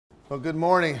Well, good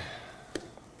morning.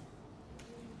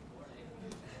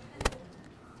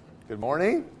 Good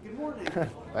morning. Good morning.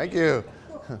 Thank you.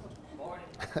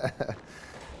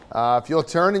 If you'll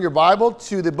turn in your Bible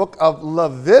to the book of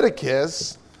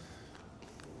Leviticus,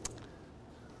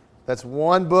 that's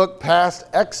one book past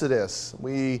Exodus.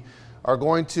 We are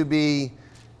going to be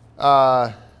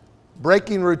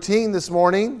breaking routine this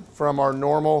morning from our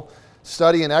normal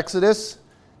study in Exodus.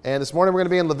 And this morning we're going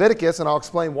to be in Leviticus, and I'll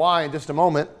explain why in just a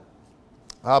moment.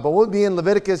 But we'll be in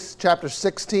Leviticus chapter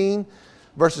 16,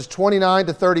 verses 29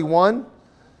 to 31.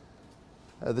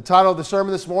 The title of the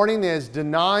sermon this morning is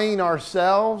Denying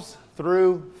Ourselves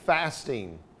Through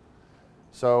Fasting.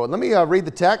 So let me read the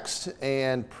text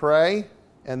and pray,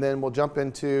 and then we'll jump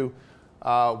into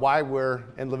why we're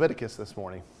in Leviticus this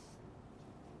morning.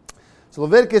 So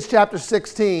Leviticus chapter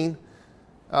 16,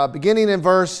 beginning in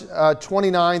verse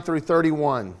 29 through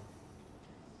 31.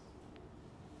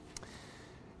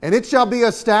 And it shall be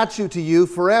a statute to you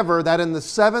forever that in the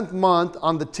 7th month,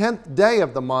 on the 10th day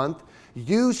of the month,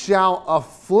 you shall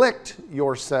afflict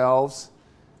yourselves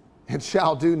and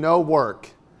shall do no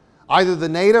work, either the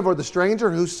native or the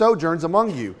stranger who sojourns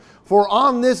among you. For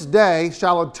on this day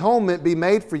shall atonement be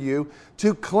made for you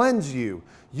to cleanse you.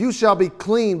 You shall be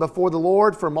clean before the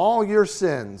Lord from all your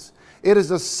sins. It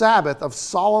is a Sabbath of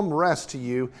solemn rest to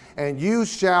you, and you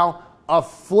shall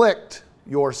afflict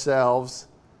yourselves.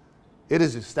 It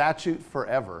is a statute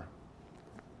forever.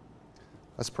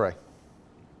 Let's pray.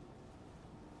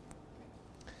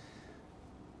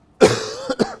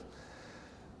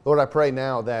 Lord, I pray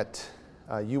now that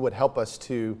you would help us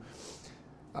to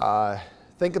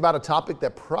think about a topic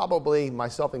that probably,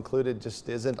 myself included, just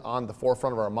isn't on the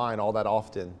forefront of our mind all that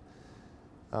often.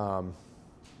 Not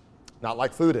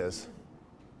like food is.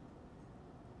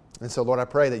 And so, Lord, I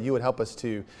pray that you would help us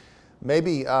to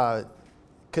maybe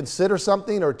consider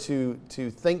something or to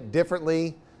think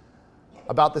differently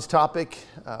about this topic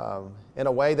in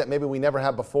a way that maybe we never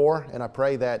have before. And I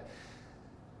pray that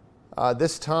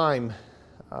this time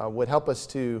would help us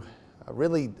to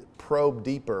really probe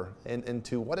deeper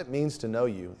into what it means to know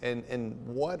you and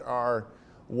what are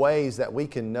ways that we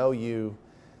can know you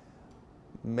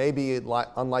maybe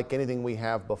unlike anything we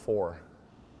have before.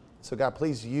 So God,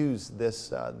 please use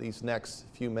these next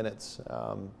few minutes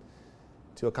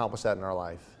to accomplish that in our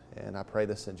life. And I pray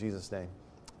this in Jesus' name.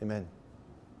 Amen.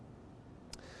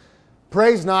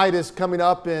 Praise Night is coming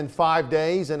up in 5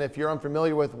 days, and if you're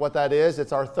unfamiliar with what that is,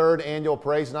 it's our 3rd annual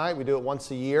Praise Night. We do it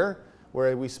once a year,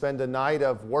 where we spend a night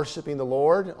of worshiping the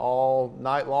Lord all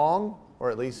night long, or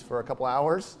at least for a couple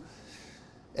hours.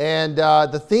 And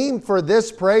the theme for this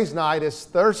Praise Night is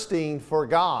thirsting for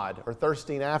God, or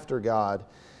thirsting after God.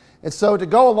 And so to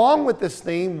go along with this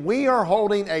theme, we are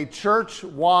holding a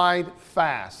church-wide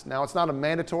fast. Now, it's not a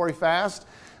mandatory fast.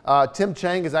 Tim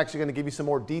Chang is actually going to give you some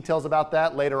more details about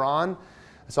that later on.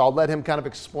 So I'll let him kind of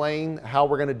explain how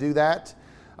we're going to do that.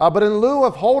 But in lieu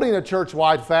of holding a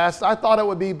church-wide fast, I thought it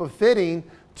would be befitting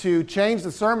to change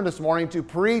the sermon this morning to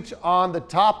preach on the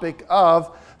topic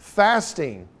of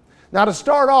fasting. Now, to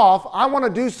start off, I want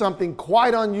to do something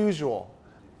quite unusual.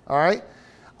 All right?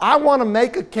 I want to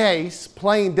make a case,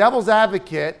 playing devil's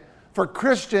advocate, for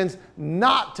Christians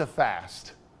not to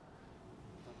fast.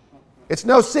 It's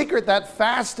no secret that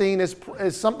fasting is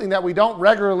something that we don't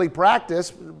regularly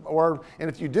practice, and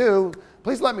if you do,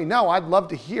 please let me know. I'd love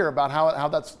to hear about how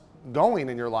that's going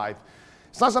in your life.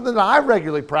 It's not something that I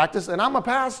regularly practice, and I'm a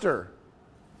pastor.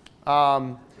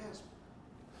 So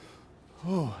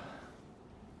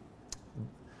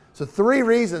 3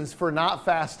 reasons for not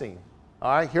fasting.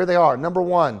 All right, here they are. Number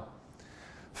 1,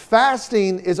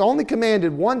 fasting is only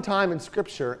commanded one time in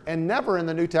Scripture and never in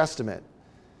the New Testament.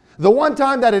 The one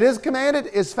time that it is commanded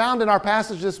is found in our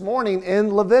passage this morning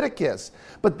in Leviticus.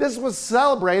 But this was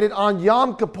celebrated on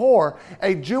Yom Kippur,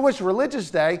 a Jewish religious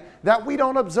day that we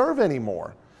don't observe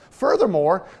anymore.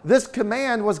 Furthermore, this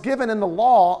command was given in the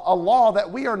law, a law that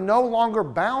we are no longer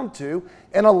bound to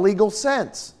in a legal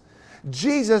sense.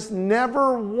 Jesus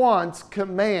never once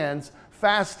commands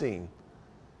fasting.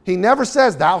 He never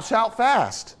says, "Thou shalt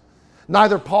fast."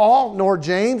 Neither Paul, nor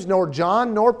James, nor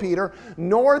John, nor Peter,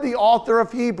 nor the author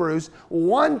of Hebrews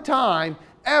one time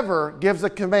ever gives a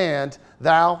command,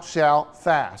 "Thou shalt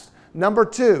fast." Number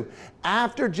 2,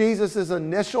 after Jesus'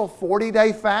 initial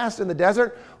 40-day fast in the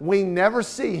desert, we never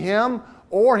see him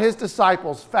or his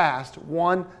disciples fast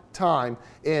one time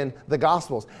in the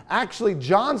Gospels. Actually,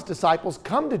 John's disciples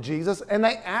come to Jesus and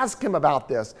they ask him about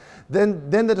this. Then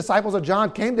the disciples of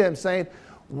John came to him saying,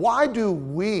 "Why do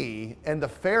we and the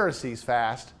Pharisees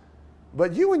fast,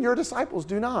 but you and your disciples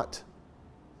do not?"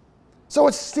 So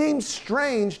it seems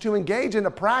strange to engage in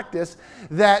a practice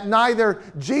that neither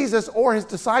Jesus or his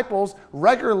disciples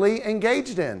regularly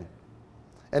engaged in.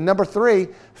 And number 3,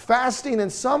 fasting in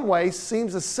some ways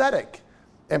seems ascetic.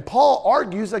 And Paul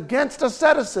argues against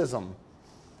asceticism.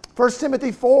 1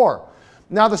 Timothy 4.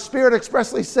 Now the Spirit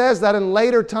expressly says that in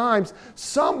later times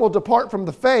some will depart from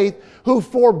the faith who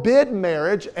forbid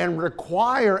marriage and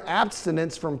require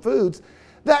abstinence from foods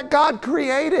that God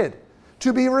created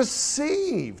to be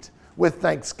received with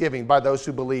thanksgiving by those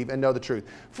who believe and know the truth.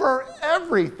 For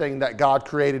everything that God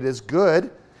created is good,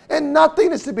 and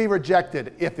nothing is to be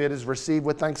rejected if it is received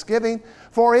with thanksgiving,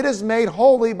 for it is made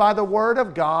holy by the word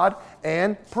of God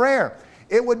and prayer.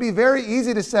 It would be very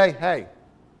easy to say, hey,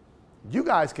 you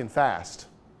guys can fast,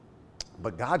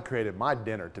 but God created my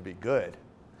dinner to be good,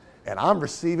 and I'm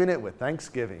receiving it with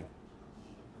thanksgiving.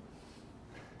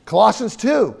 Colossians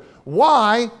 2,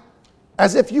 why,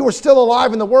 as if you were still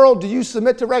alive in the world, do you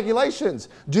submit to regulations?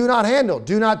 Do not handle,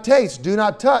 do not taste, do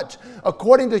not touch,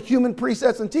 according to human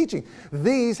precepts and teaching.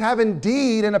 These have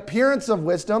indeed an appearance of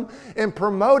wisdom in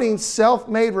promoting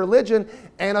self-made religion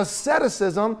and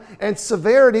asceticism and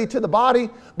severity to the body,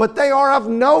 but they are of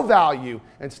no value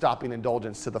in stopping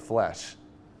indulgence to the flesh.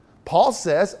 Paul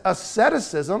says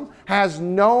asceticism has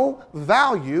no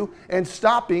value in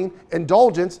stopping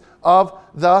indulgence of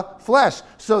the flesh.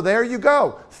 So there you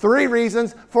go. 3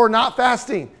 reasons for not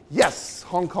fasting. Yes,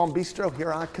 Hong Kong Bistro,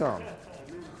 here I come.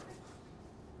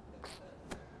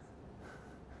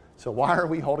 So why are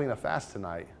we holding a fast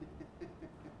tonight?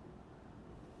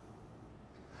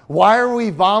 Why are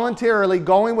we voluntarily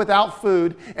going without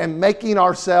food and making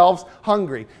ourselves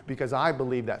hungry? Because I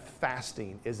believe that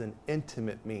fasting is an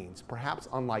intimate means, perhaps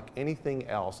unlike anything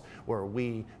else, where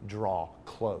we draw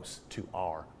close to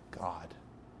our God.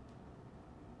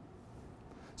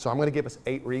 So I'm going to give us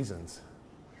 8 reasons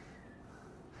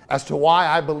as to why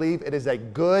I believe it is a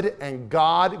good and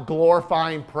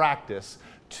God-glorifying practice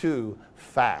to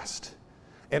fast.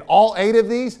 And all 8 of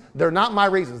these, they're not my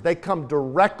reasons. They come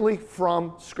directly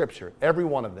from Scripture, every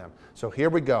one of them. So here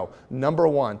we go. Number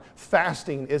 1,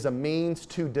 fasting is a means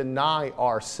to deny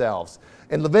ourselves.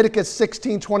 In Leviticus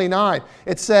 16:29,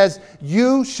 it says,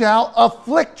 you shall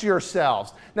afflict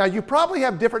yourselves. Now, you probably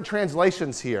have different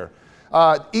translations here.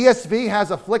 ESV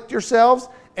has afflict yourselves.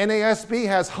 NASB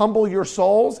has humble your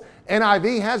souls.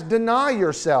 NIV has deny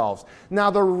yourselves.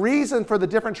 Now, the reason for the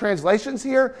different translations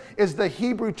here is the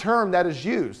Hebrew term that is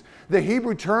used. The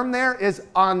Hebrew term there is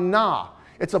anah.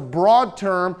 It's a broad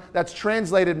term that's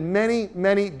translated many,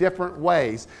 many different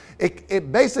ways.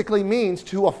 It basically means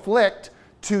to afflict,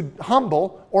 to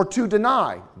humble, or to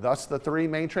deny. Thus, the 3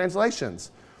 main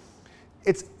translations.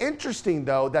 It's interesting,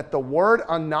 though, that the word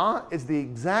anah is the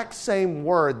exact same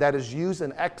word that is used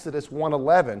in Exodus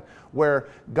 1:11, where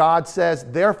God says,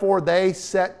 therefore they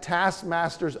set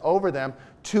taskmasters over them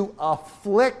to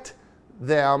afflict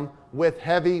them with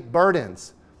heavy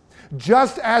burdens.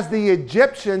 Just as the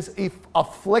Egyptians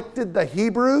afflicted the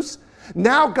Hebrews,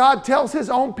 now God tells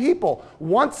his own people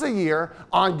once a year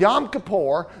on Yom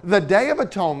Kippur, the Day of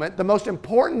Atonement, the most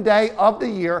important day of the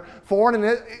year for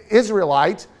an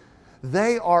Israelite,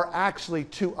 they are actually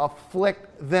to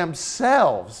afflict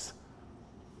themselves.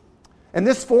 And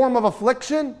this form of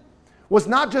affliction was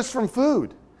not just from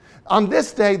food. On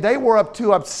this day, they were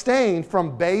to abstain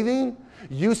from bathing,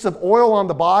 use of oil on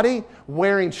the body,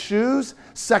 wearing shoes,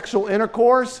 sexual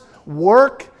intercourse,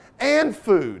 work, and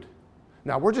food.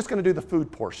 Now, we're just going to do the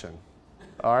food portion,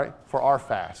 all right, for our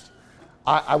fast.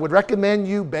 I would recommend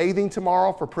you bathing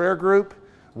tomorrow for prayer group,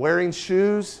 wearing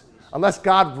shoes, unless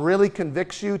God really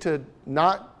convicts you to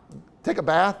not take a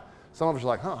bath. Some of us are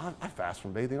like, I fast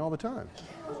from bathing all the time.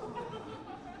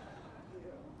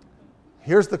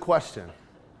 Here's the question.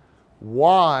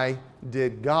 Why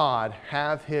did God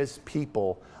have his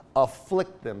people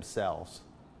afflict themselves,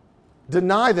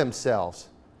 deny themselves?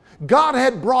 God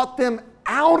had brought them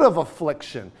out of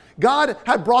affliction. God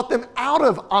had brought them out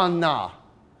of anah.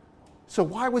 So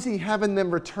why was he having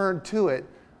them return to it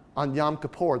on Yom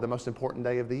Kippur, the most important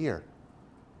day of the year?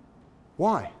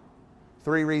 Why?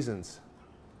 3 reasons,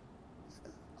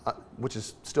 which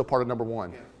is still part of number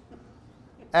 1.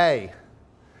 A,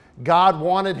 God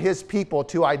wanted his people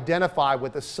to identify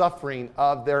with the suffering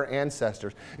of their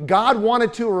ancestors. God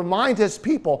wanted to remind his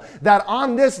people that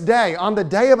on this day, on the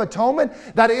Day of Atonement,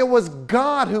 that it was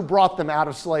God who brought them out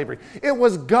of slavery. It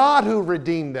was God who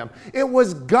redeemed them. It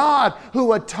was God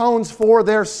who atones for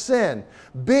their sin.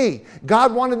 B,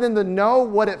 God wanted them to know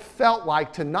what it felt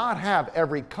like to not have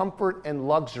every comfort and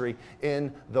luxury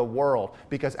in the world.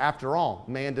 Because after all,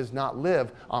 man does not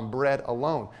live on bread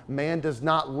alone. Man does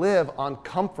not live on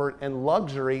comfort and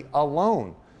luxury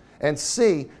alone. And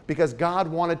C, because God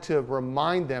wanted to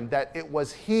remind them that it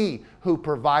was He who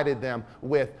provided them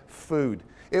with food.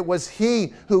 It was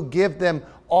He who gave them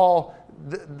all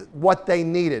what they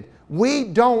needed. We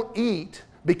don't eat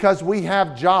because we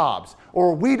have jobs,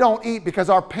 or we don't eat because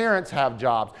our parents have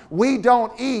jobs. We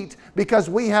don't eat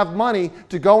because we have money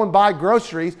to go and buy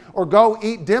groceries or go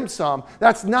eat dim sum.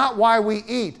 That's not why we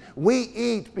eat. We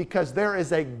eat because there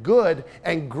is a good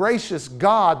and gracious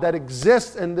God that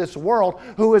exists in this world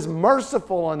who is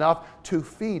merciful enough to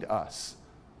feed us.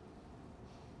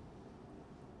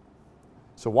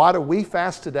 So why do we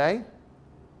fast today?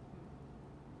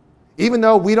 Even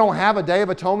though we don't have a Day of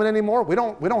Atonement anymore, we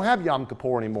don't have Yom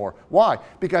Kippur anymore. Why?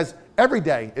 Because every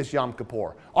day is Yom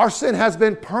Kippur. Our sin has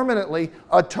been permanently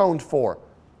atoned for.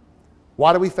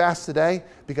 Why do we fast today?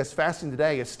 Because fasting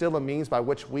today is still a means by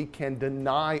which we can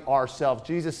deny ourselves.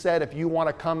 Jesus said, if you want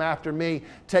to come after me,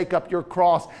 take up your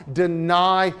cross,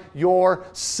 deny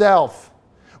yourself.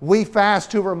 We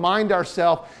fast to remind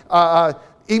ourselves,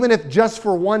 even if just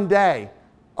for one day,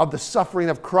 of the suffering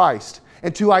of Christ.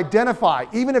 And to identify,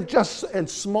 even if just in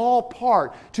small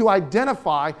part, to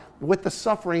identify with the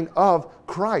suffering of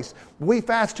Christ. We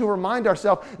fast to remind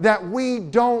ourselves that we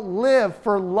don't live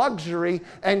for luxury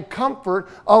and comfort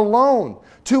alone.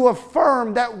 To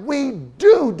affirm that we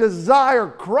do desire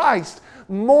Christ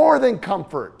more than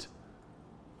comfort.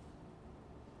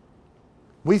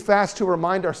 We fast to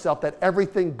remind ourselves that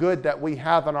everything good that we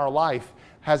have in our life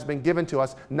has been given to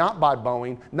us not by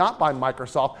Boeing, not by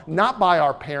Microsoft, not by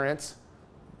our parents,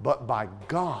 but by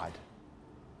God.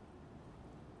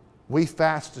 We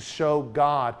fast to show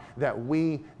God that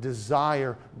we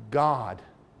desire God.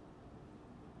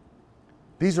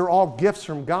 These are all gifts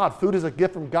from God. Food is a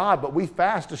gift from God, but we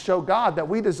fast to show God that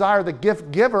we desire the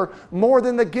gift giver more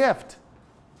than the gift.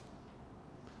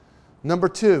 Number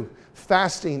 2,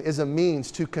 fasting is a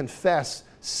means to confess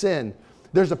sin.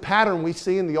 There's a pattern we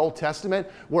see in the Old Testament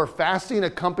where fasting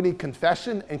accompanied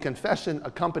confession and confession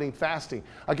accompanied fasting.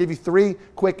 I'll give you 3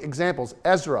 quick examples.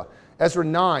 Ezra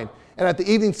 9. And at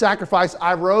the evening sacrifice,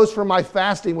 I rose from my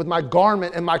fasting with my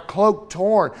garment and my cloak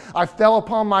torn. I fell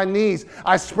upon my knees.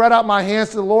 I spread out my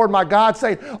hands to the Lord my God,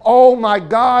 saying, "Oh my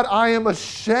God, I am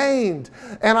ashamed,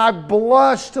 and I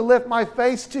blush to lift my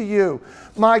face to you.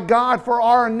 My God, for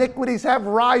our iniquities have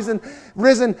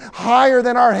risen higher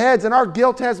than our heads, and our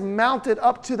guilt has mounted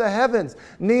up to the heavens."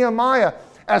 Nehemiah,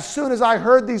 as soon as I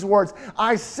heard these words,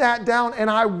 I sat down and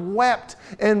I wept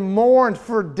and mourned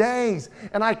for days.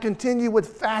 And I continued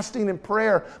with fasting and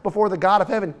prayer before the God of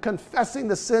heaven, confessing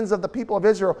the sins of the people of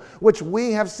Israel, which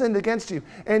we have sinned against you.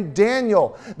 And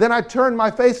Daniel, then I turned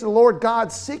my face to the Lord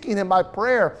God, seeking Him by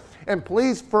prayer and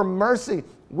pleas for mercy.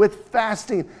 With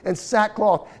fasting and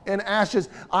sackcloth and ashes,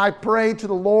 I prayed to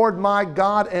the Lord my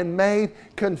God and made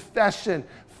confession.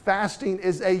 Fasting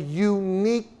is a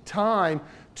unique time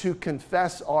to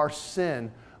confess our sin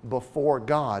before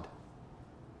God.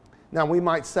 Now, we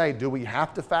might say, do we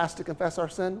have to fast to confess our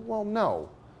sin? Well, no.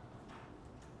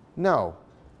 No.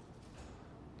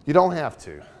 You don't have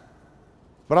to.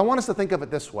 But I want us to think of it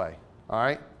this way, all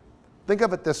right? Think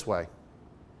of it this way.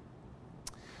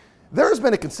 There has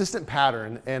been a consistent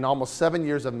pattern in almost 7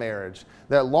 years of marriage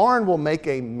that Lauren will make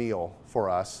a meal for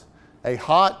us, a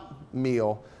hot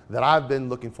meal that I've been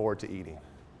looking forward to eating.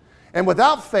 And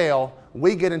without fail,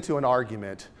 we get into an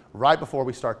argument right before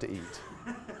we start to eat.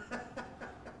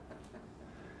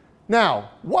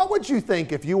 Now, what would you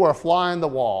think if you were a fly on the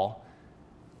wall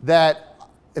that,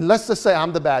 and let's just say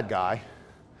I'm the bad guy,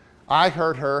 I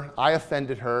hurt her, I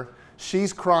offended her,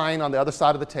 she's crying on the other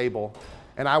side of the table,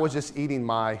 and I was just eating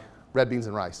my red beans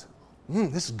and rice.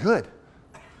 This is good.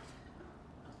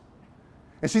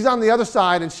 And she's on the other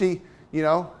side and she, and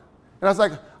I was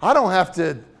like, I don't have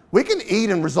to, we can eat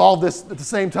and resolve this at the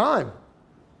same time.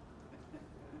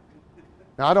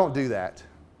 Now, I don't do that.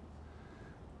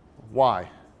 Why?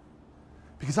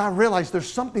 Because I realize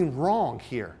there's something wrong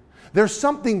here. There's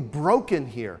something broken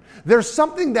here. There's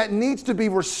something that needs to be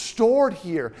restored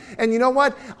here. And you know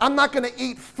what? I'm not going to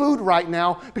eat food right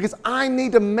now because I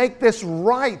need to make this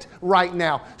right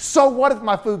now. So what if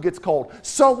my food gets cold?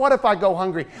 So what if I go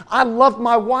hungry? I love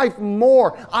my wife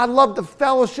more. I love the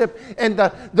fellowship and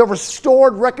the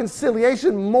restored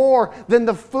reconciliation more than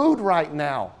the food right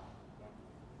now.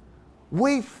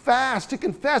 We fast to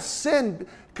confess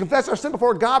our sin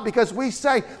before God because we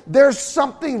say there's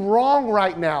something wrong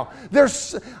right now.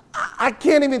 I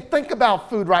can't even think about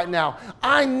food right now.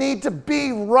 I need to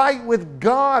be right with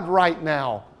God right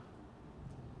now.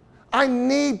 I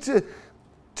need to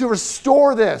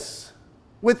restore this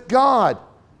with God.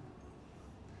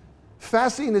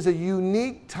 Fasting is a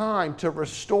unique time to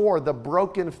restore the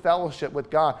broken fellowship with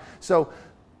God. So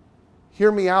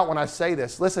hear me out when I say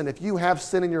this. Listen, if you have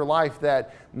sin in your life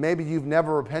that maybe you've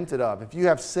never repented of, if you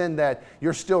have sin that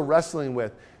you're still wrestling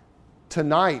with,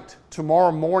 tonight,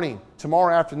 tomorrow morning,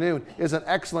 tomorrow afternoon is an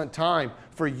excellent time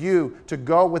for you to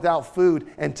go without food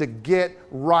and to get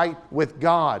right with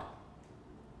God.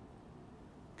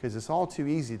 Because it's all too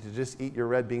easy to just eat your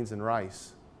red beans and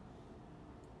rice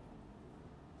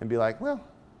and be like, well,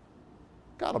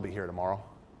 God will be here tomorrow.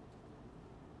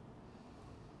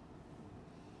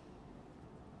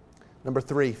 Number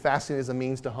 3, fasting is a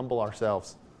means to humble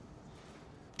ourselves.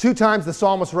 2 times the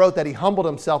psalmist wrote that he humbled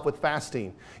himself with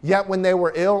fasting. Yet when they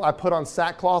were ill, I put on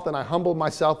sackcloth and I humbled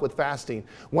myself with fasting.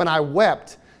 When I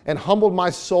wept and humbled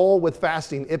my soul with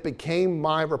fasting, it became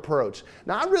my reproach.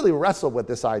 Now, I really wrestled with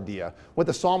this idea, with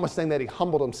the psalmist saying that he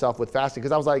humbled himself with fasting,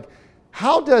 because I was like,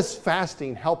 how does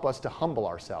fasting help us to humble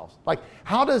ourselves? Like,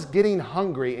 how does getting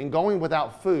hungry and going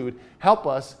without food help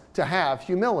us to have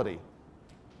humility?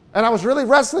 And I was really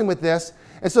wrestling with this.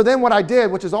 And so then what I did,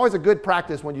 which is always a good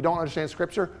practice when you don't understand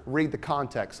Scripture, read the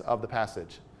context of the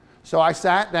passage. So I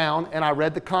sat down and I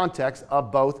read the context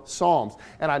of both Psalms.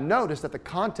 And I noticed that the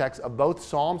context of both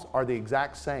Psalms are the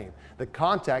exact same. The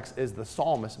context is the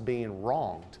psalmist being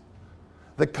wronged.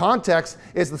 The context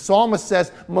is the psalmist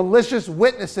says, malicious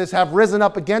witnesses have risen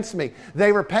up against me.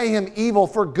 They repay him evil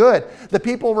for good. The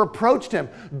people reproached him.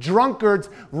 Drunkards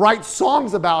write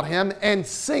songs about him and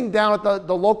sing down at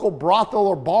the local brothel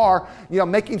or bar,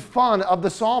 making fun of the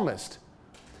psalmist.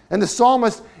 And the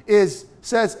psalmist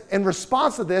says, in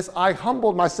response to this, I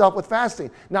humbled myself with fasting.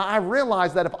 Now, I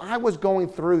realized that if I was going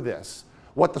through this,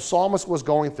 what the psalmist was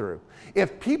going through,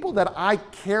 if people that I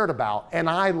cared about and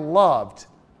I loved,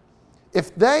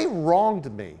 if they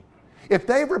wronged me, if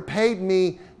they repaid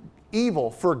me evil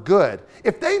for good,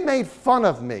 if they made fun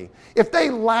of me, if they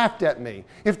laughed at me,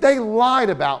 if they lied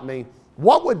about me,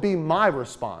 what would be my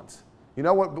response? You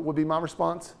know what would be my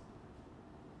response?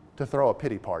 To throw a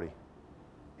pity party.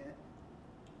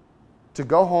 To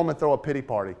go home and throw a pity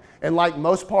party. And like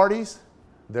most parties,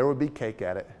 there would be cake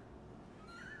at it.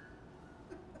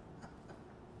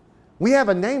 We have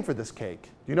a name for this cake.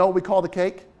 You know what we call the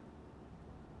cake?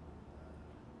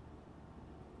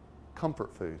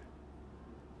 Comfort food.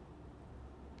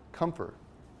 Comfort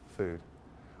food.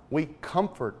 We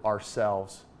comfort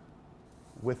ourselves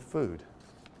with food.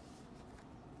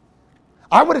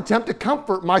 I would attempt to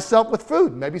comfort myself with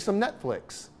food, maybe some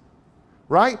Netflix,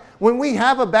 right? When we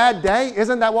have a bad day,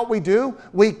 isn't that what we do?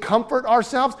 We comfort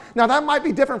ourselves. Now that might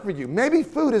be different for you. Maybe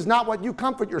food is not what you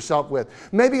comfort yourself with.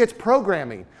 Maybe it's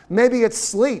programming. Maybe it's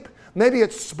sleep. Maybe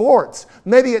it's sports.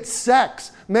 Maybe it's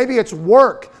sex. Maybe it's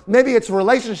work. Maybe it's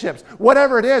relationships.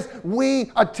 Whatever it is,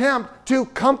 we attempt to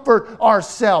comfort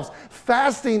ourselves.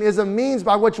 Fasting is a means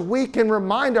by which we can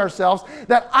remind ourselves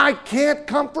that I can't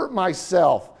comfort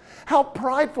myself. How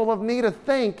prideful of me to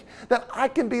think that I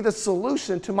can be the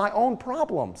solution to my own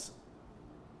problems.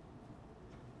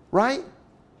 Right?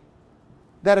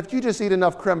 That if you just eat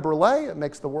enough creme brulee, it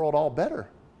makes the world all better.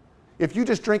 If you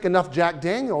just drink enough Jack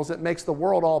Daniels, it makes the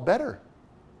world all better.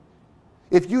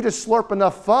 If you just slurp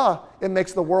enough pho, it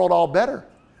makes the world all better.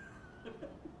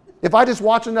 If I just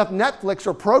watch enough Netflix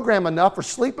or program enough or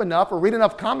sleep enough or read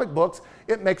enough comic books,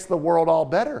 it makes the world all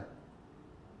better.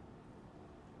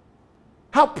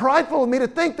 How prideful of me to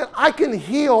think that I can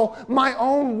heal my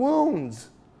own wounds.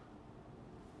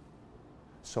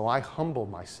 So I humble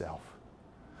myself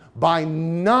by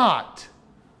not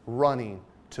running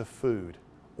to food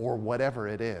or whatever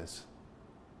it is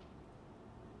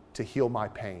to heal my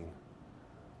pain,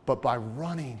 but by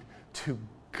running to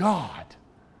God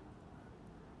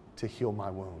to heal my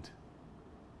wound.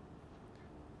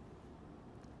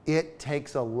 It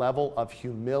takes a level of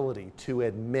humility to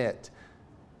admit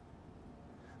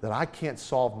that I can't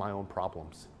solve my own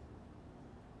problems.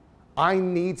 I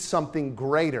need something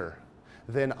greater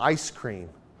than ice cream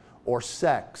or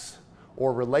sex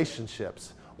or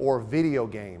relationships or video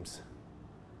games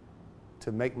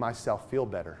to make myself feel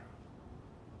better.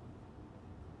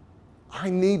 I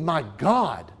need my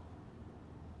God.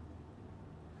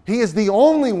 He is the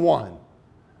only one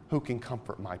who can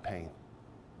comfort my pain.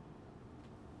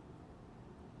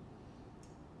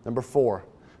 Number 4,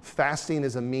 fasting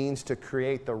is a means to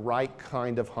create the right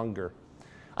kind of hunger.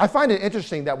 I find it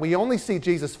interesting that we only see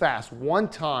Jesus fast one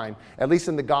time, at least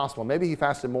in the gospel. Maybe he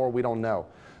fasted more, we don't know.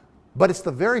 But it's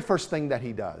the very first thing that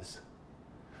he does.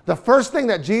 The first thing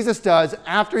that Jesus does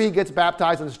after he gets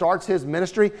baptized and starts his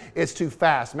ministry is to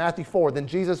fast. Matthew 4, then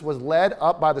Jesus was led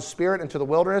up by the Spirit into the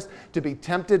wilderness to be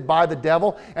tempted by the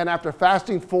devil. And after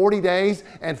fasting 40 days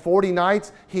and 40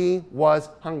 nights, he was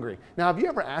hungry. Now, have you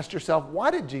ever asked yourself, why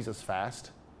did Jesus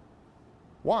fast?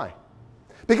 Why?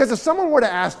 Because if someone were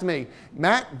to ask me,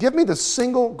 Matt, give me the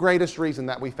single greatest reason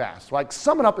that we fast. Like,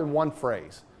 sum it up in one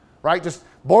phrase, right? Just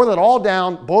boil it all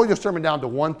down, boil your sermon down to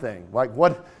one thing. Like,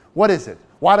 what is it?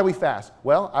 Why do we fast?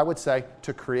 Well, I would say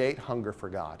to create hunger for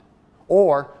God,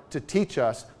 or to teach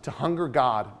us to hunger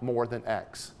God more than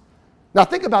X. Now,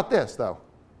 think about this, though.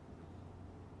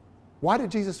 Why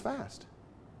did Jesus fast?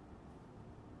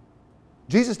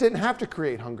 Jesus didn't have to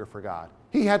create hunger for God.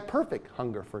 He had perfect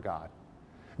hunger for God.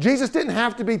 Jesus didn't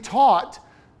have to be taught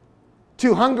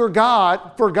to hunger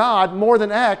God for God more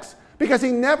than X, because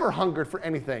he never hungered for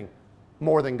anything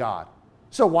more than God.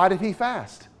 So why did he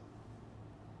fast?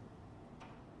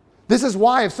 This is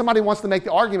why if somebody wants to make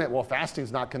the argument, well, fasting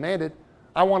is not commanded,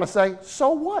 I want to say,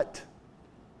 so what?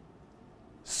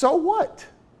 So what?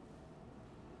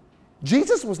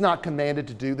 Jesus was not commanded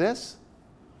to do this.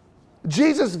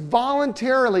 Jesus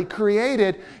voluntarily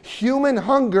created human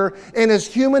hunger in his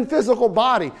human physical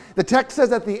body. The text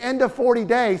says at the end of 40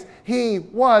 days, he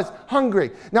was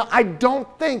hungry. Now, I don't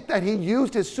think that he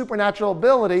used his supernatural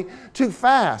ability to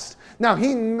fast. Now,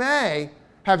 he may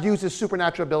have used his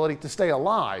supernatural ability to stay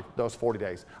alive those 40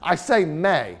 days. I say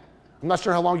may. I'm not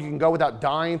sure how long you can go without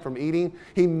dying from eating.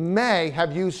 He may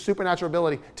have used supernatural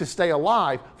ability to stay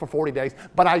alive for 40 days,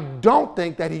 but I don't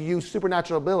think that he used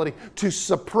supernatural ability to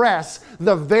suppress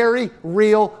the very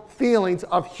real feelings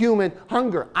of human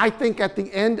hunger. I think at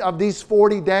the end of these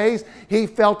 40 days, he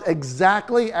felt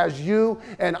exactly as you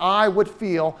and I would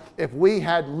feel if we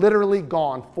had literally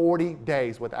gone 40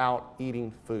 days without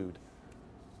eating food.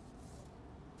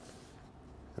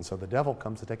 And so the devil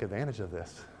comes to take advantage of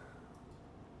this.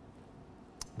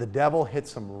 The devil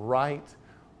hits him right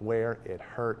where it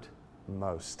hurt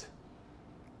most.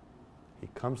 He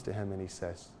comes to him and he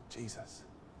says, Jesus,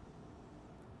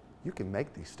 you can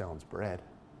make these stones bread.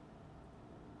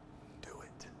 Do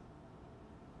it.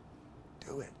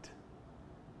 Do it.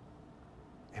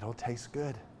 It'll taste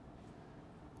good.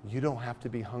 You don't have to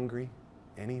be hungry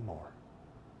anymore.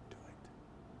 Do it.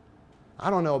 I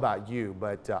don't know about you,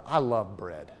 but I love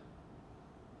bread.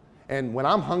 And when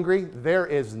I'm hungry, there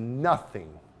is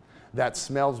nothing that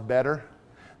smells better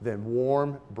than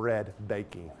warm bread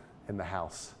baking in the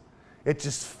house. It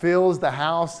just fills the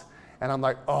house, and I'm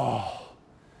like, oh.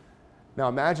 Now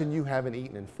imagine you haven't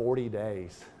eaten in 40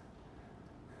 days,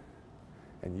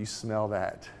 and you smell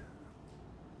that.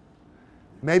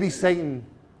 Maybe Satan,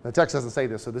 the text doesn't say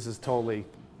this, so this is totally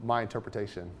my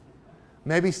interpretation.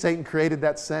 Maybe Satan created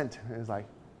that scent, and it's like,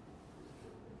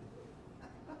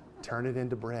 turn it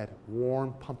into bread,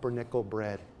 warm pumpernickel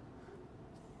bread.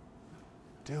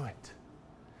 Do it.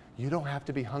 You don't have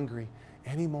to be hungry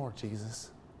anymore,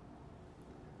 Jesus.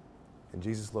 And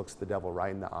Jesus looks the devil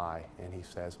right in the eye and he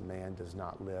says, man does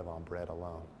not live on bread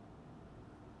alone,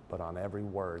 but on every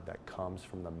word that comes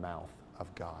from the mouth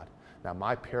of God. Now,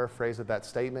 my paraphrase of that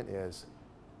statement is,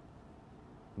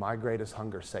 my greatest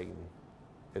hunger, Satan,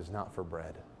 is not for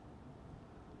bread.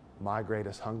 My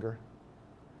greatest hunger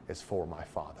is for my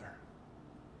Father.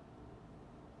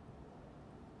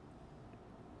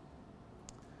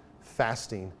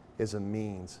 Fasting is a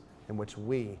means in which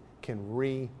we can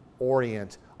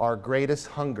reorient our greatest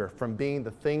hunger from being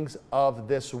the things of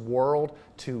this world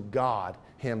to God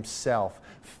Himself.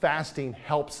 Fasting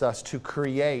helps us to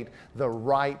create the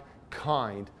right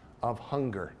kind of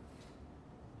hunger.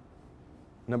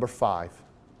 Number 5.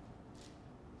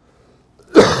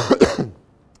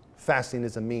 Fasting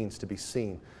is a means to be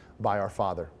seen by our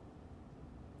Father.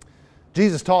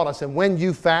 Jesus taught us, and when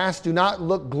you fast, do not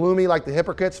look gloomy like the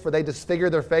hypocrites, for they disfigure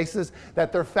their faces,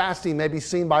 that their fasting may be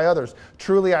seen by others.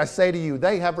 Truly I say to you,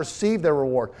 they have received their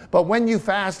reward. But when you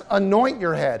fast, anoint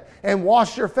your head and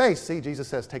wash your face. See, Jesus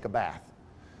says, take a bath.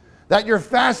 That your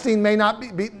fasting may not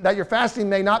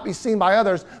be seen by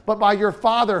others, but by your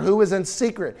Father who is in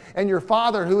secret. And your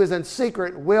Father who is in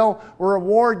secret will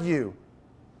reward you.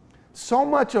 So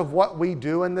much of what we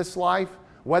do in this life,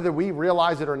 whether we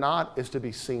realize it or not, is to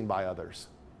be seen by others.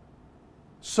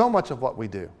 So much of what we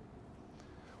do.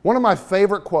 One of my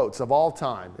favorite quotes of all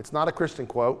time, it's not a Christian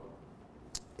quote,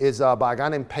 is by a guy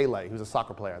named Pele, who's a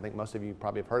soccer player. I think most of you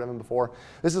probably have heard of him before.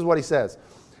 This is what he says.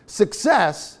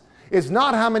 Success is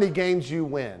not how many games you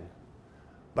win,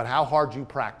 but how hard you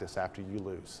practice after you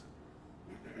lose.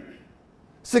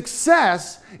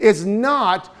 Success is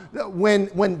not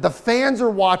when the fans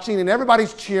are watching and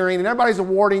everybody's cheering and everybody's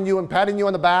awarding you and patting you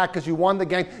on the back because you won the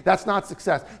game. That's not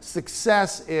success.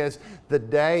 Success is the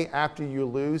day after you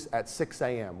lose at 6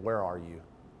 a.m. Where are you?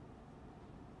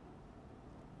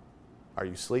 Are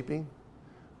you sleeping?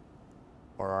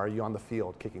 Or are you on the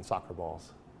field kicking soccer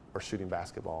balls or shooting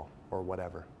basketball or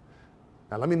whatever?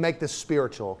 Now let me make this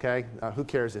spiritual, okay? Who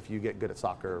cares if you get good at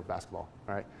soccer or basketball,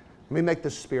 all right? Let me make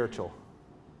this spiritual.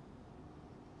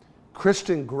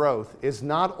 Christian growth is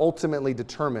not ultimately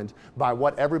determined by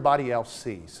what everybody else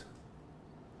sees.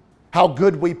 How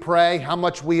good we pray, how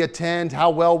much we attend, how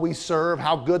well we serve,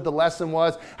 how good the lesson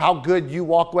was, how good you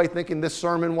walk away thinking this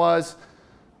sermon was.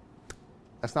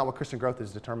 That's not what Christian growth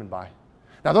is determined by.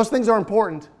 Now, those things are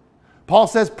important. Paul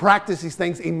says practice these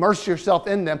things, immerse yourself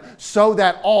in them so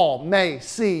that all may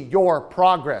see your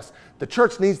progress. The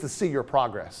church needs to see your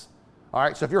progress. All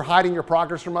right, so if you're hiding your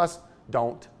progress from us,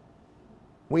 don't.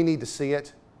 We need to see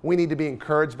it. We need to be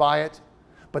encouraged by it.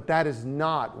 But that is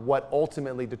not what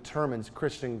ultimately determines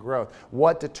Christian growth.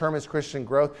 What determines Christian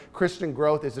growth? Christian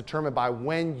growth is determined by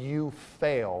when you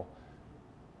fail,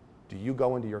 do you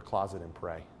go into your closet and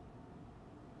pray?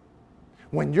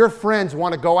 When your friends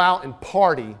want to go out and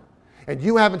party and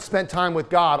you haven't spent time with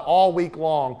God all week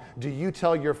long, do you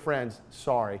tell your friends,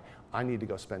 sorry, I need to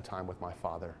go spend time with my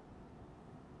Father?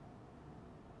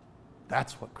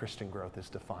 That's what Christian growth is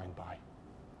defined by.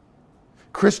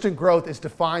 Christian growth is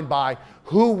defined by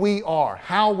who we are,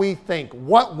 how we think,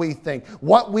 what we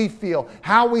feel,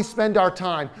 how we spend our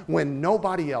time when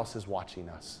nobody else is watching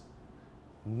us.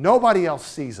 Nobody else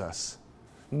sees us.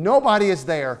 Nobody is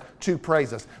there to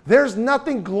praise us. There's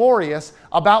nothing glorious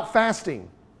about fasting,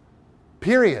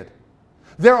 period.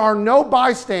 There are no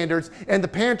bystanders in the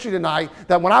pantry tonight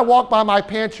that when I walk by my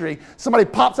pantry, somebody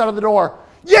pops out of the door,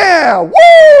 yeah,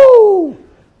 woo!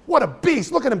 What a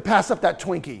beast. Look at him pass up that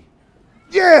Twinkie.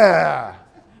 Yeah!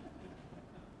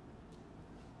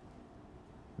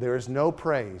 There is no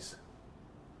praise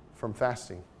from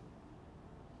fasting.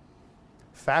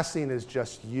 Fasting is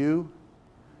just you,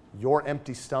 your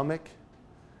empty stomach,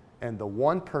 and the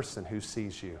one person who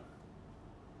sees you,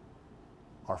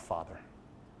 our Father.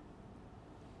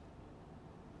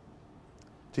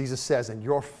 Jesus says, and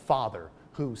your Father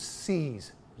who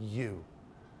sees you.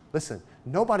 Listen,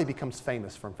 nobody becomes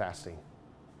famous from fasting.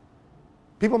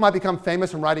 People might become famous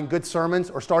from writing good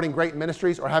sermons or starting great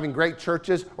ministries or having great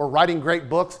churches or writing great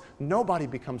books. Nobody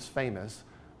becomes famous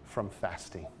from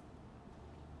fasting.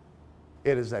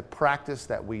 It is a practice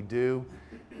that we do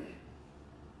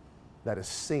that is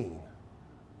seen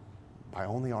by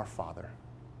only our Father.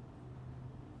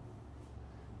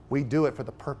 We do it for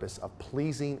the purpose of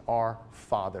pleasing our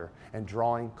Father and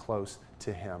drawing close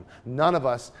to Him. None of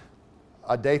us,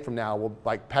 a day from now, will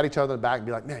pat each other on the back and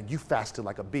be like, man, you fasted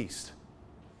like a beast.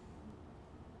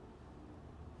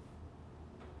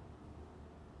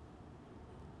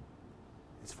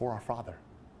 It's for our Father.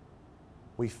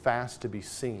 We fast to be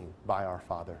seen by our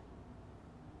Father.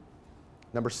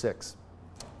 Number 6,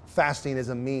 fasting is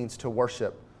a means to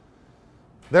worship.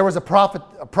 There was a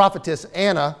prophetess,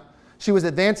 Anna. She was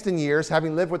advanced in years,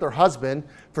 having lived with her husband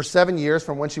for 7 years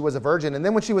from when she was a virgin, and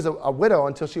then when she was a widow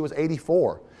until she was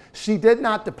 84. She did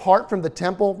not depart from the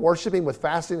temple, worshiping with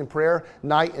fasting and prayer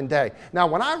night and day. Now,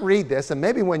 when I read this, and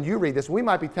maybe when you read this, we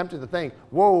might be tempted to think,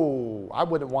 whoa, I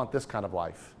wouldn't want this kind of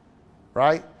life.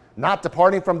 Right? Not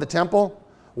departing from the temple,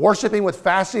 worshiping with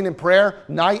fasting and prayer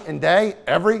night and day,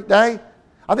 every day.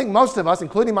 I think most of us,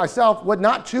 including myself, would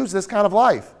not choose this kind of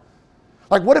life.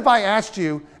 Like, what if I asked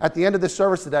you at the end of this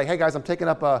service today, hey guys, I'm taking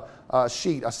up a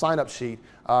sign-up sheet,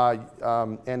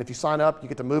 and if you sign up, you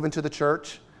get to move into the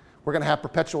church. We're going to have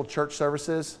perpetual church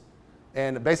services,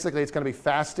 and basically it's going to be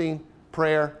fasting,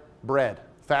 prayer, bread.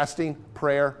 Fasting,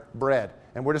 prayer, bread.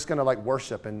 And we're just going to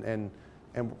worship and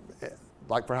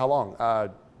for how long?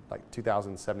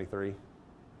 2073.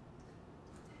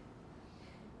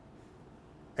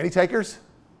 Any takers?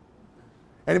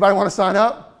 Anybody want to sign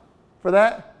up for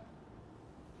that?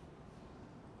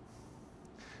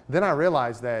 Then I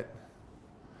realized that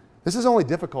this is only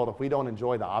difficult if we don't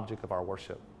enjoy the object of our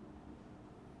worship.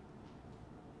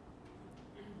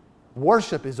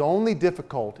 Worship is only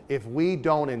difficult if we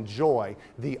don't enjoy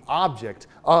the object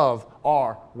of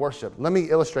our worship. Let me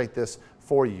illustrate this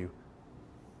for you.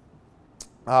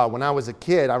 When I was a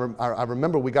kid, I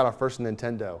remember we got our first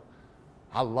Nintendo.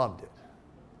 I loved it.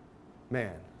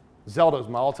 Man, Zelda's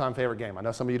my all-time favorite game. I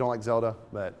know some of you don't like Zelda,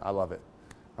 but I love it.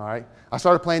 All right? I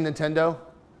started playing Nintendo,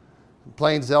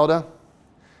 playing Zelda,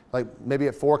 maybe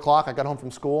at 4 o'clock. I got home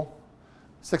from school.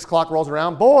 6 o'clock rolls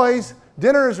around. Boys,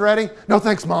 dinner is ready. No,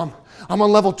 thanks, Mom. I'm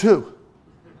on level 2.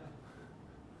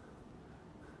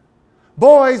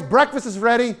 Boys, breakfast is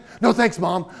ready. No, thanks,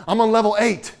 Mom. I'm on level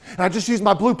 8, and I just used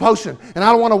my blue potion, and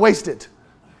I don't want to waste it.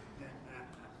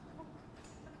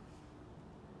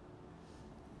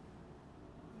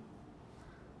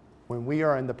 When we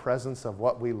are in the presence of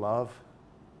what we love,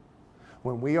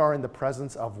 when we are in the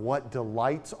presence of what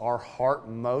delights our heart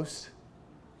most,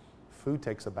 food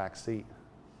takes a back seat.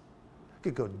 I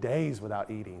could go days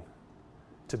without eating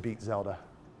to beat Zelda.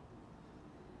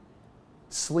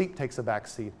 Sleep takes a back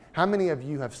seat. How many of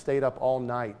you have stayed up all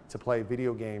night to play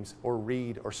video games or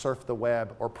read or surf the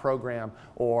web or program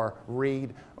or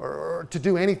read or to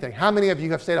do anything? How many of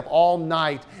you have stayed up all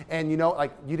night and you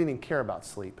didn't even care about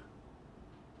sleep?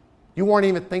 You weren't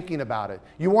even thinking about it.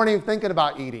 You weren't even thinking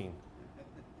about eating.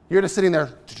 You're just sitting there.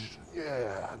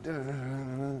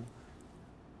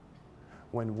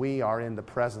 When we are in the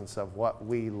presence of what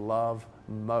we love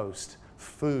most,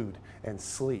 food and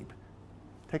sleep,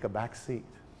 take a back seat.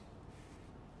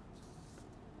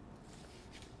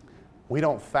 We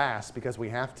don't fast because we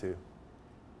have to.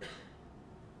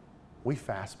 We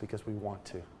fast because we want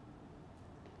to.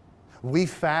 We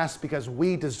fast because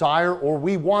we desire or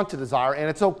we want to desire, and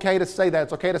it's okay to say that.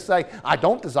 It's okay to say, I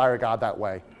don't desire God that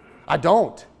way. I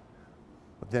don't.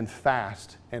 But then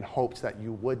fast in hopes that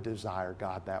you would desire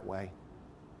God that way.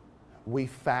 We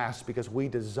fast because we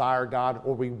desire God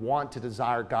or we want to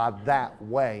desire God that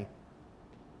way.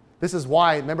 This is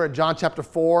why, remember in John chapter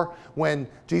 4, when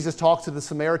Jesus talks to the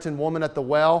Samaritan woman at the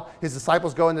well, his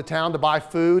disciples go into town to buy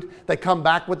food. They come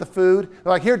back with the food.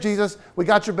 They're like, here, Jesus, we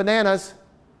got your bananas.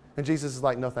 And Jesus is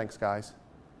like, no thanks, guys.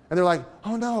 And they're like,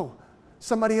 oh no,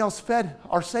 somebody else fed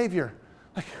our Savior.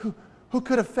 Like, who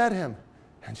could have fed him?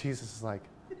 And Jesus is like,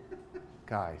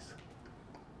 guys,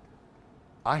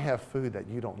 I have food that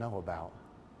you don't know about.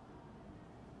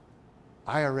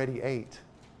 I already ate.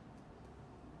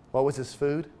 What was his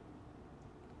food?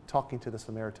 Talking to the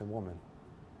Samaritan woman.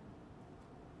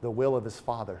 The will of his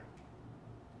Father.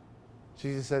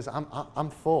 Jesus says, I'm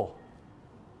full.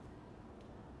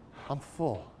 I'm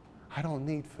full. I don't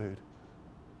need food.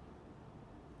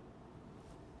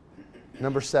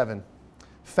 Number 7,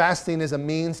 fasting is a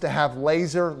means to have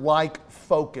laser-like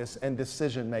focus and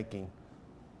decision-making.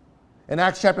 In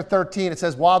Acts chapter 13, it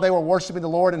says, while they were worshiping the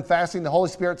Lord and fasting, the Holy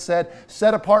Spirit said,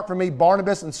 set apart for me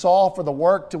Barnabas and Saul for the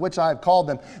work to which I have called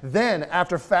them. Then,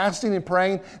 after fasting and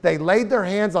praying, they laid their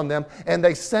hands on them and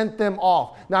they sent them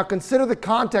off. Now consider the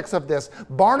context of this.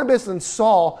 Barnabas and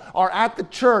Saul are at the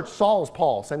church. Saul is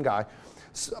Paul, same guy.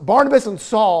 Barnabas and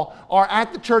Saul are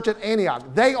at the church at Antioch.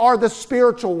 They are the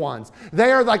spiritual ones.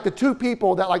 They are like the two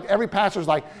people that like every pastor's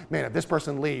like, man, if this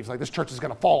person leaves, like this church is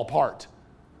going to fall apart.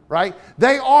 Right?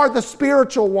 They are the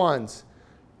spiritual ones.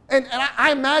 And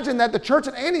I imagine that the church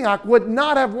at Antioch would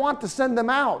not have wanted to send them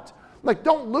out. Like,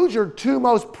 don't lose your two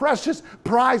most precious,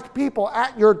 prized people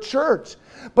at your church.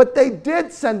 But they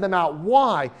did send them out.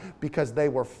 Why? Because they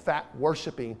were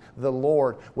worshiping the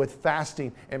Lord with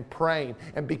fasting and praying.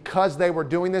 And because they were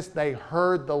doing this, they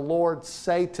heard the Lord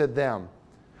say to them,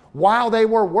 while they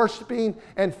were worshiping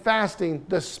and fasting,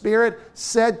 the Spirit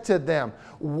said to them,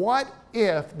 what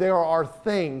if there are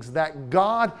things that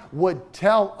God would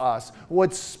tell us,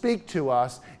 would speak to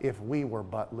us, if we were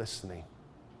but listening?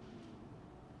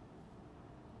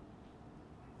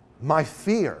 My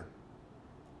fear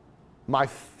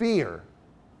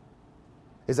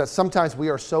is that sometimes we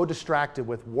are so distracted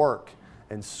with work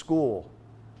and school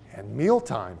and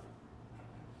mealtime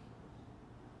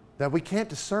that we can't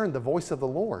discern the voice of the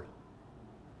Lord.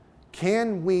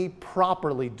 Can we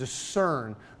properly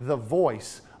discern the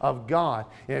voice of God?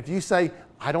 And if you say,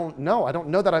 I don't know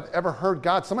that I've ever heard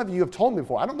God. Some of you have told me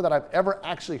before, I don't know that I've ever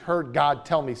actually heard God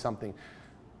tell me something.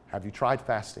 Have you tried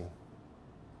fasting?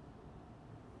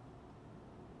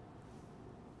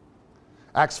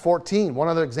 Acts 14, one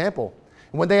other example.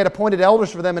 When they had appointed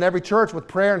elders for them in every church with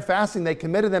prayer and fasting, they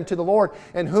committed them to the Lord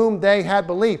in whom they had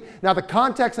believed. Now the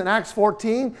context in Acts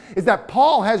 14 is that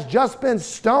Paul has just been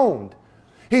stoned.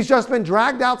 He's just been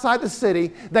dragged outside the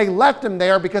city. They left him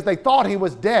there because they thought he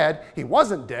was dead. He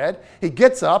wasn't dead. He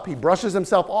gets up, he brushes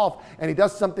himself off, and he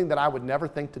does something that I would never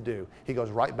think to do. He goes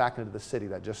right back into the city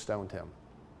that just stoned him.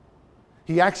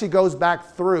 He actually goes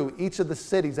back through each of the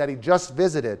cities that he just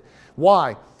visited.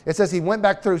 Why? It says he went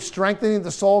back through strengthening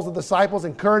the souls of the disciples,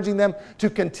 encouraging them to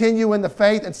continue in the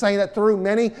faith, and saying that through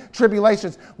many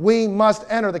tribulations we must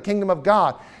enter the kingdom of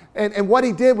God. And what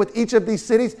he did with each of these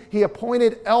cities, he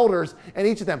appointed elders in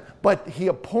each of them. But they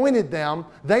appointed them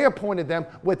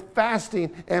with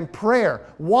fasting and prayer.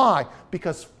 Why?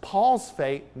 Because Paul's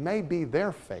fate may be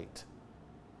their fate.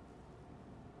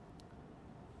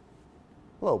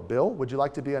 Hello, Bill, would you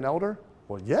like to be an elder?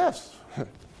 Well, yes.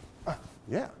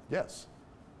 Yes.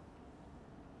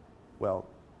 Well,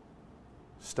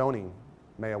 stoning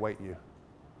may await you.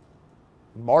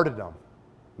 Martyrdom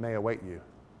may await you.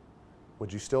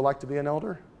 Would you still like to be an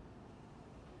elder?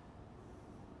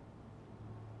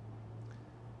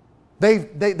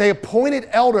 They appointed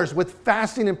elders with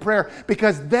fasting and prayer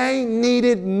because they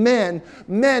needed men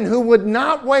who would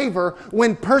not waver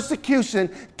when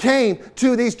persecution came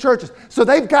to these churches. So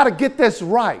they've got to get this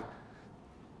right.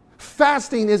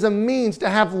 Fasting is a means to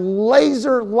have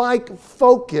laser-like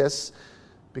focus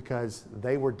because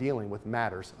they were dealing with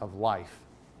matters of life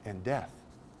and death.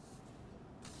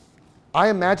 I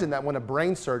imagine that when a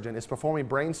brain surgeon is performing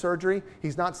brain surgery,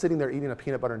 he's not sitting there eating a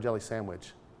peanut butter and jelly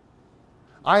sandwich.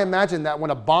 I imagine that when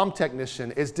a bomb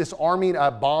technician is disarming a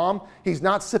bomb, he's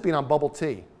not sipping on bubble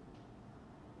tea.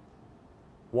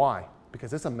 Why?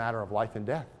 Because it's a matter of life and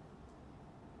death.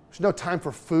 There's no time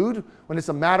for food when it's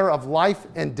a matter of life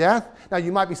and death. Now,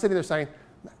 you might be sitting there saying,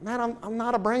 man, I'm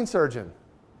not a brain surgeon.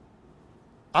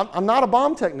 I'm not a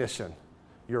bomb technician.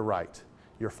 You're right.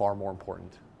 You're far more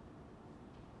important.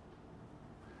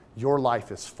 Your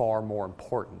life is far more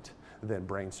important than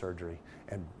brain surgery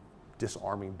and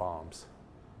disarming bombs.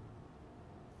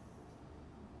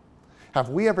 Have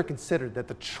we ever considered that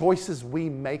the choices we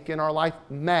make in our life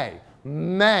may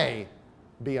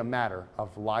be a matter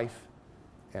of life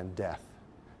and death?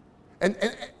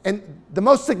 And the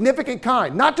most significant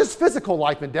kind, not just physical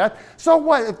life and death. So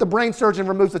what if the brain surgeon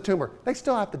removes the tumor? They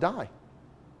still have to die.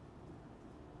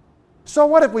 So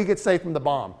what if we get saved from the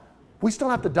bomb? We still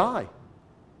have to die.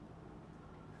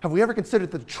 Have we ever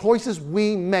considered that the choices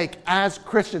we make as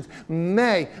Christians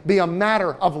may be a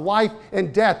matter of life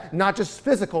and death, not just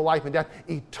physical life and death,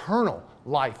 eternal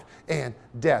life and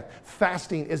death?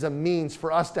 Fasting is a means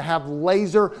for us to have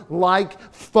laser-like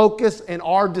focus in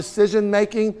our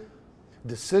decision-making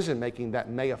that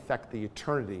may affect the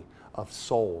eternity of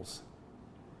souls.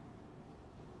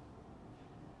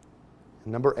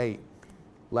 Number 8,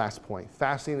 last point.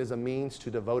 Fasting is a means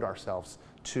to devote ourselves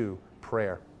to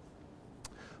prayer.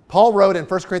 Paul wrote in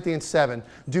 1 Corinthians 7,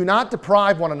 "Do not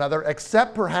deprive one another,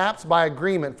 except perhaps by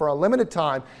agreement for a limited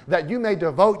time, that you may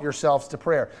devote yourselves to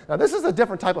prayer." Now, this is a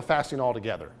different type of fasting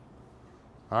altogether.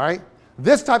 All right?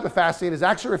 This type of fasting is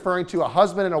actually referring to a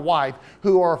husband and a wife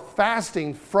who are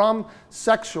fasting from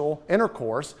sexual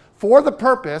intercourse for the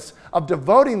purpose of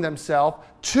devoting themselves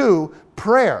to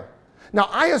prayer. Now,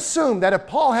 I assume that if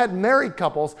Paul had married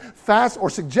couples fast or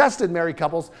suggested married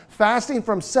couples fasting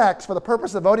from sex for the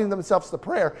purpose of devoting themselves to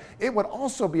prayer, it would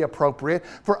also be appropriate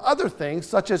for other things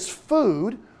such as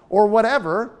food or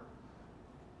whatever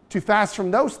to fast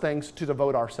from those things to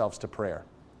devote ourselves to prayer.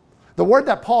 The word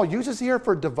that Paul uses here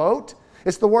for devote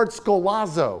is the word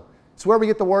scholazo. It's where we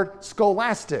get the word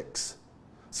scholastics.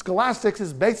 Scholastics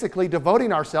is basically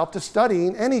devoting ourselves to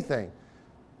studying anything.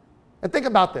 And think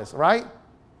about this, right?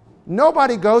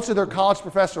 Nobody goes to their college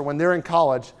professor when they're in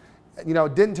college,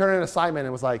 didn't turn in an assignment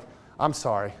and was like, "I'm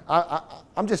sorry,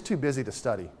 I'm just too busy to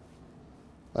study."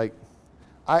 Like,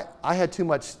 I had too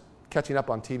much catching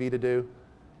up on TV to do,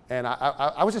 and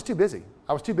I was just too busy.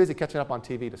 I was too busy catching up on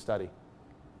TV to study.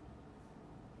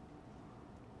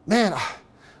 Man,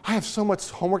 I have so much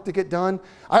homework to get done.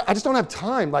 I just don't have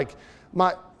time. Like,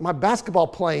 my basketball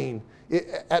playing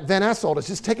at Van Asselt is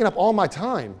just taking up all my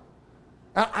time.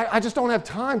 I just don't have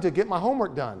time to get my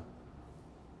homework done.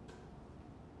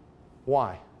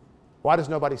 Why? Why does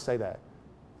nobody say that?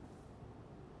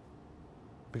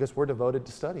 Because we're devoted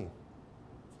to studying.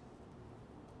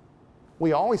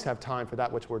 We always have time for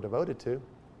that which we're devoted to.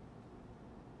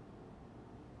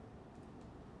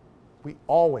 We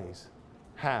always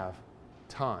have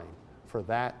time for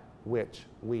that which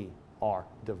we are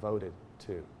devoted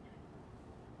to.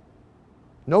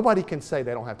 Nobody can say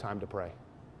they don't have time to pray.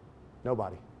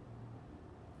 Nobody.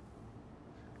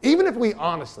 Even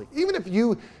if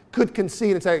you could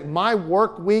concede and say, my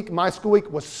work week, my school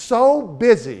week was so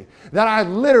busy that I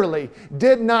literally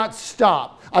did not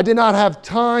stop. I did not have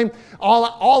time.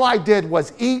 All I did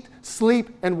was eat,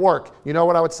 sleep, and work. You know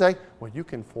what I would say? Well, you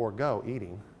can forego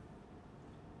eating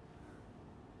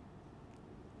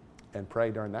and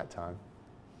pray during that time.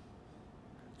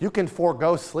 You can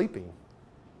forego sleeping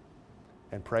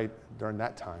and pray during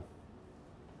that time.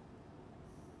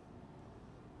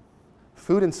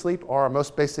 Food and sleep are our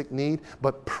most basic need,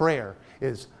 but prayer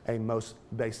is a most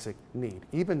basic need,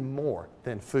 even more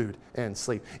than food and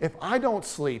sleep. If I don't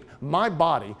sleep, my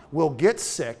body will get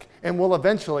sick and will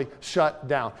eventually shut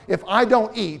down. If I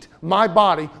don't eat, my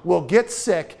body will get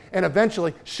sick and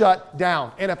eventually shut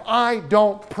down. And if I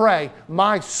don't pray,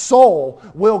 my soul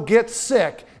will get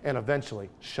sick and eventually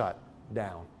shut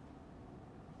down.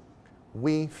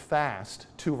 We fast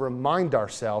to remind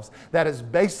ourselves that as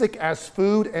basic as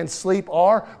food and sleep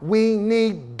are, we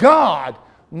need God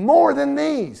more than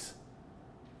these,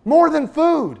 more than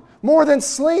food, more than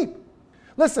sleep.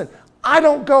 Listen, I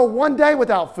don't go one day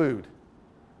without food.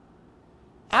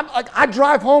 I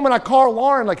drive home and I call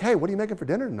Lauren like, hey, what are you making for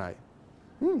dinner tonight?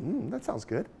 That sounds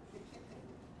good.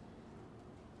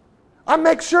 I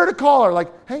make sure to call her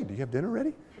like, hey, do you have dinner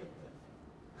ready?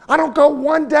 I don't go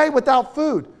one day without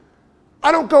food.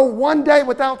 I don't go one day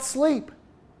without sleep.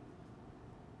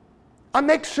 I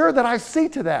make sure that I see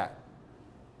to that.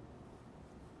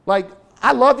 Like,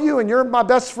 I love you and you're my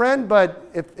best friend, but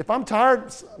if I'm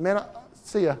tired, man,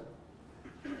 see ya.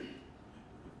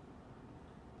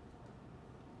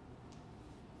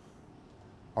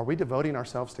 Are we devoting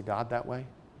ourselves to God that way?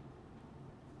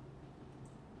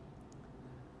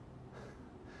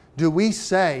 Do we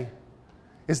say,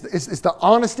 is the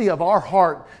honesty of our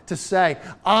heart to say,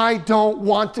 I don't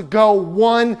want to go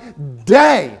one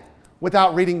day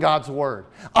without reading God's Word.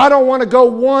 I don't want to go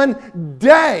one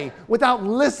day without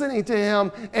listening to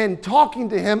Him and talking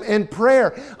to Him in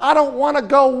prayer. I don't want to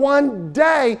go one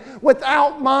day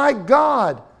without my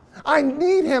God. I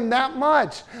need Him that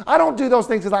much. I don't do those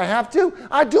things because I have to.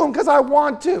 I do them because I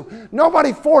want to.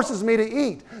 Nobody forces me to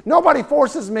eat. Nobody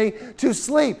forces me to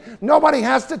sleep. Nobody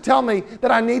has to tell me that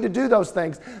I need to do those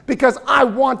things because I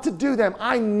want to do them.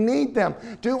 I need them.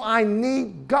 Do I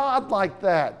need God like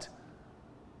that?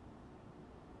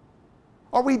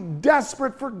 Are we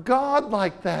desperate for God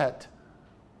like that?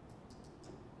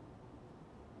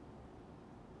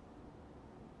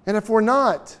 And if we're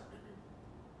not,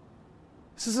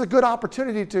 this is a good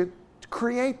opportunity to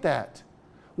create that.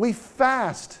 We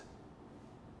fast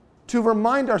to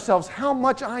remind ourselves how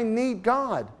much I need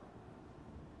God.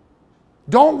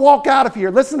 Don't walk out of here.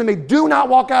 Listen to me. Do not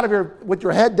walk out of here with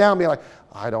your head down being like,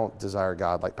 I don't desire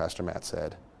God like Pastor Matt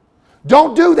said.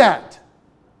 Don't do that.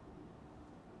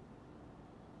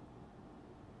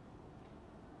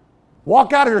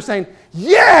 Walk out of here saying,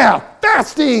 yeah,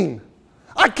 fasting.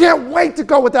 I can't wait to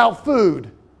go without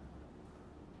food.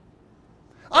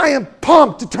 I am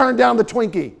pumped to turn down the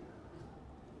Twinkie.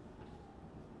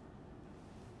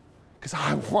 Because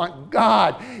I want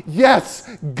God. Yes,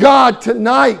 God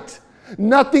tonight.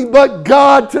 Nothing but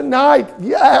God tonight.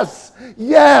 Yes,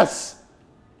 yes.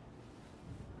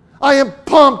 I am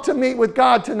pumped to meet with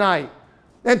God tonight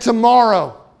and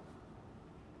tomorrow.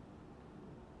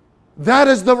 That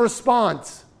is the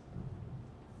response.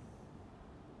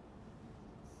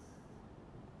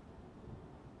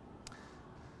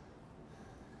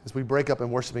 As we break up in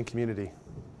worshiping community,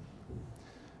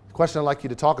 the question I'd like you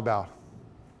to talk about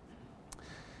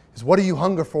is, what do you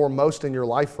hunger for most in your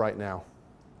life right now?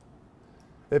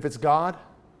 If it's God,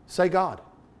 say God.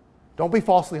 Don't be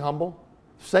falsely humble.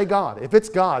 Say God. If it's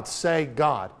God, say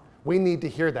God. We need to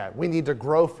hear that. We need to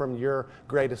grow from your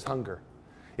greatest hunger.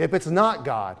 If it's not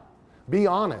God, be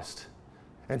honest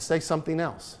and say something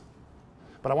else.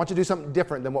 But I want you to do something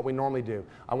different than what we normally do.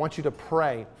 I want you to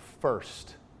pray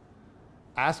first,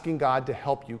 asking God to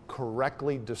help you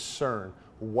correctly discern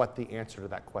what the answer to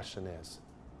that question is.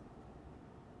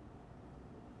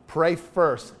 Pray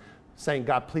first, saying,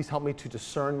 God, please help me to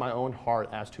discern my own heart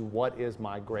as to what is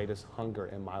my greatest hunger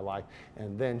in my life,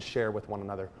 and then share with one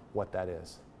another what that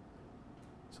is.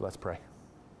 So let's pray.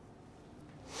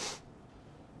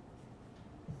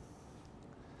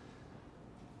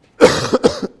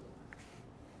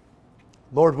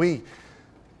 Lord, we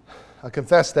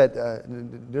confess that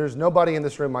there's nobody in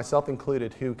this room, myself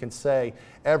included, who can say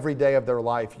every day of their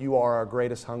life, you are our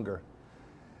greatest hunger.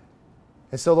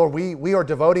 And so, Lord, we are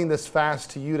devoting this fast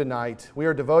to you tonight. We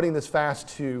are devoting this fast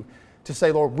to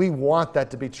say, Lord, we want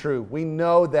that to be true. We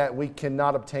know that we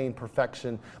cannot obtain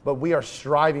perfection, but we are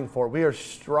striving for it. We are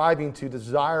striving to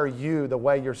desire you the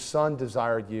way your Son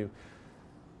desired you.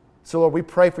 So, Lord, we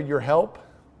pray for your help.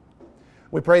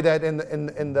 We pray that in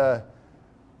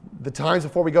the times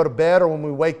before we go to bed or when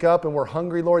we wake up and we're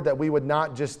hungry, Lord, that we would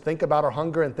not just think about our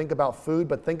hunger and think about food,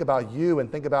 but think about you and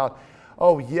think about,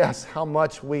 oh yes, how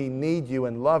much we need you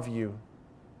and love you.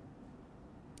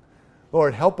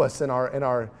 Lord, help us in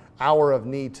our hour of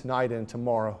need tonight and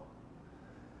tomorrow.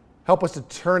 Help us to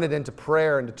turn it into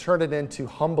prayer and to turn it into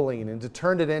humbling and to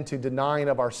turn it into denying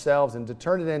of ourselves and to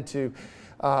turn it into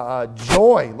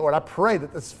joy. Lord, I pray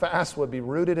that this fast would be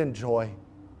rooted in joy.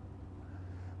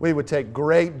 We would take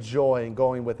great joy in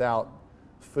going without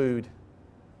food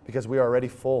because we are already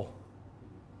full.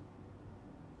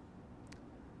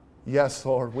 Yes,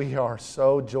 Lord, we are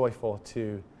so joyful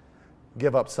to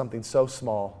give up something so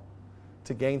small,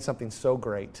 to gain something so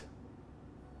great.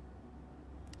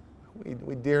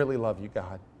 We dearly love you,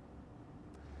 God.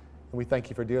 And we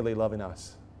thank you for dearly loving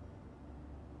us.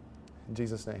 In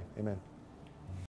Jesus' name, amen.